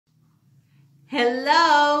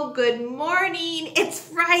Hello, good morning. It's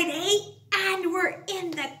Friday and we're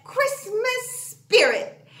in the Christmas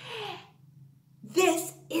spirit.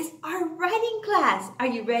 This is our writing class. Are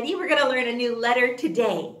you ready? We're going to learn a new letter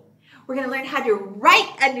today. We're going to learn how to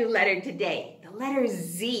write a new letter today, the letter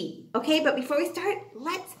Z. Okay, but before we start,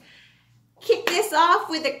 let's kick this off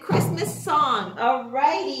with a Christmas song.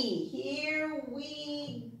 Alrighty, here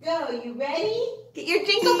we go. You ready? Get your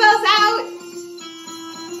jingle bells out.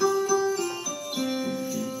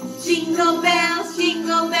 Jingle bells,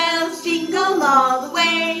 jingle all the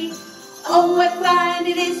way. Oh, what fun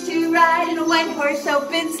it is to ride in a one-horse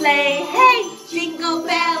open sleigh. Hey! Jingle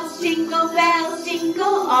bells, jingle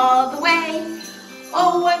all the way.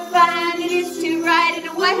 Oh, what fun it is to ride in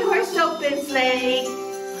a one-horse open sleigh.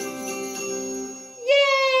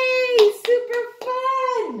 Yay! Super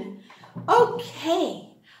fun!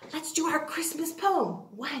 Okay, let's do our Christmas poem.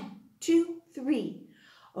 1, 2, 3.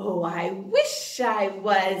 Oh, I wish I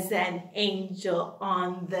was an angel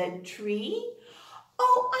on the tree.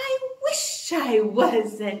 Oh, I wish I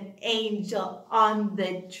was an angel on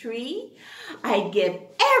the tree. I'd give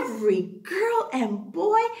every girl and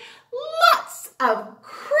boy lots of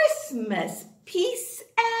Christmas peace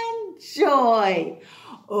and joy.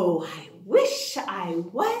 Oh, I wish I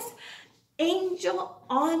was angel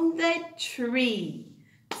on the tree.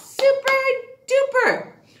 Super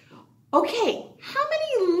duper. Okay, how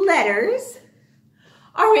many letters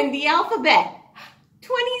are in the alphabet?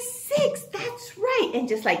 26, that's right. And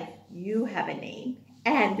just like you have a name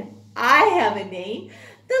and I have a name,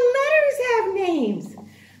 the letters have names.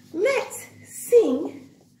 Let's sing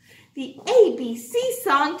the ABC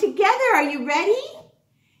song together. Are you ready?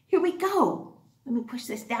 Here we go. Let me push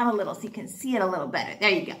this down a little so you can see it a little better.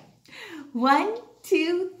 There you go. 1,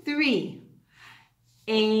 2, 3.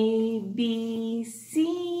 A, B,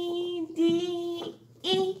 C, D,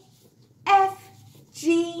 E, F,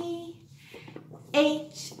 G,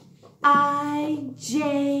 H, I,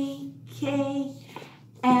 J, K,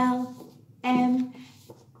 L, M,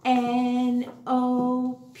 N,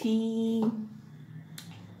 O, P,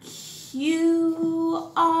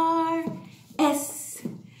 Q, R, S,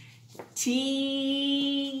 T,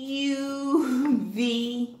 U,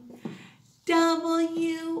 V,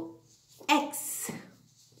 W, X,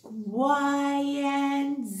 Y,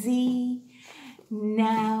 and Z.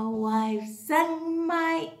 Now I've sung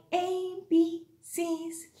my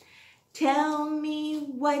ABCs. Tell me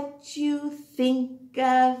what you think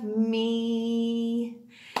of me.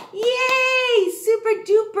 Yay! Super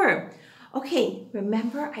duper. Okay,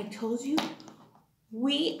 remember I told you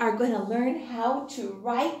we are going to learn how to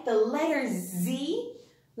write the letter Z,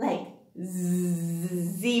 like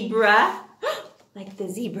zebra, like the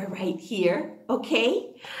zebra right here,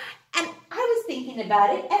 okay? And I was thinking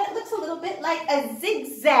about it, and it looks a little bit like a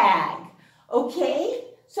zigzag, okay?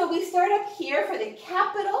 So we start up here for the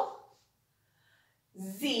capital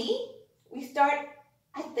Z. We start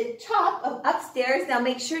at the top of upstairs. Now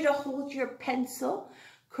make sure to hold your pencil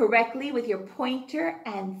correctly with your pointer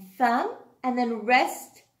and thumb, and then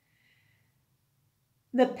rest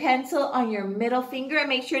the pencil on your middle finger, and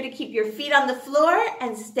make sure to keep your feet on the floor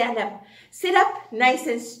and stand up. Sit up nice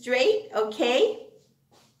and straight, okay?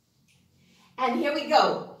 And here we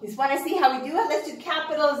go. You just want to see how we do it? Let's do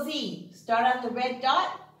capital Z. Start on the red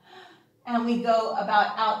dot, and we go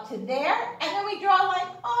about out to there, and then we draw a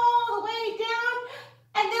line all the way down,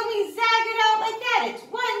 and then we zag it out like that. It's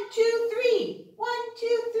 1, 2, 3. 1,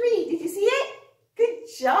 2, 3. Did you see it? Good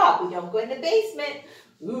job. We don't go in the basement.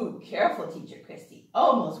 Ooh, careful, Teacher Christy.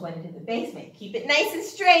 Almost went into the basement. Keep it nice and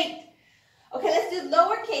straight. Okay, let's do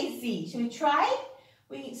lowercase z. Should we try?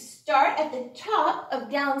 We start at the top of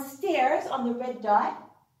downstairs on the red dot,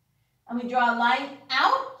 and we draw a line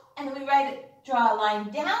out, and then we draw a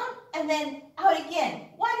line down, and then out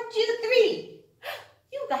again. 1, 2, 3.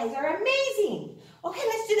 You guys are amazing. Okay,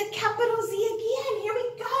 let's do the capital Z again. Here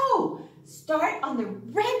we go. Start on the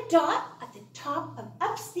red dot at the top of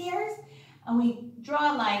upstairs, and we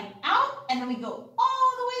draw a line out, and then we go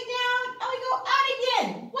all the way down, and we go out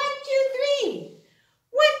again. 1, 2, 3.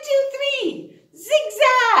 1, 2, 3.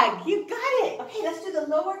 Zigzag. You got it. Okay, let's do the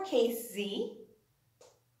lowercase z.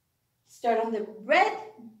 Start on the red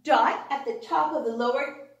dot at the top of the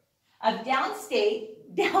downstairs.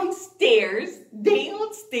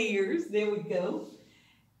 There we go.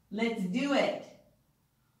 Let's do it.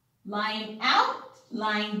 Line out,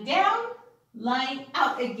 line down, line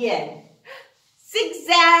out again.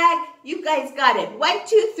 Zigzag. You guys got it. 1,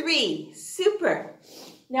 2, 3. Super.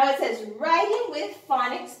 Now it says writing with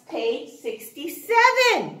phonics, page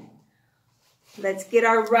 67. Let's get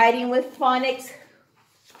our writing with phonics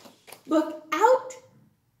book out.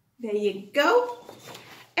 There you go.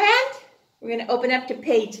 And we're going to open up to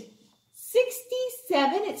page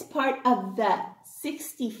 67. It's part of the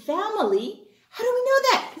 60 family. How do we know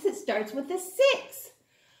that? Because it starts with a 6.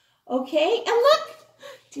 Okay, and look,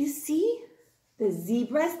 do you see the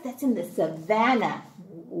zebras? That's in the savannah.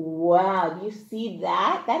 Wow, do you see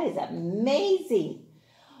that? That is amazing.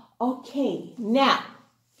 Okay, now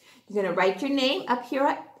you're going to write your name up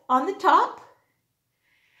here on the top.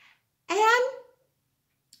 And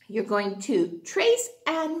you're going to trace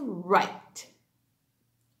and write.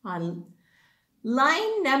 On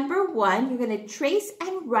line number 1, you're going to trace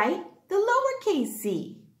and write the lowercase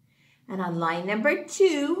z. And on line number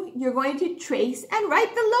 2, you're going to trace and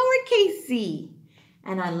write the lowercase z.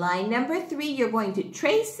 And on line number 3, you're going to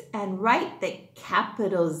trace and write the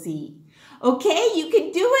capital Z. Okay, you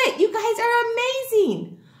can do it. You guys are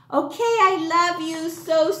amazing. Okay, I love you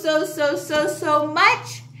so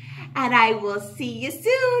much. And I will see you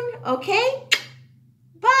soon, okay?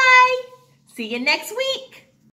 Bye. See you next week.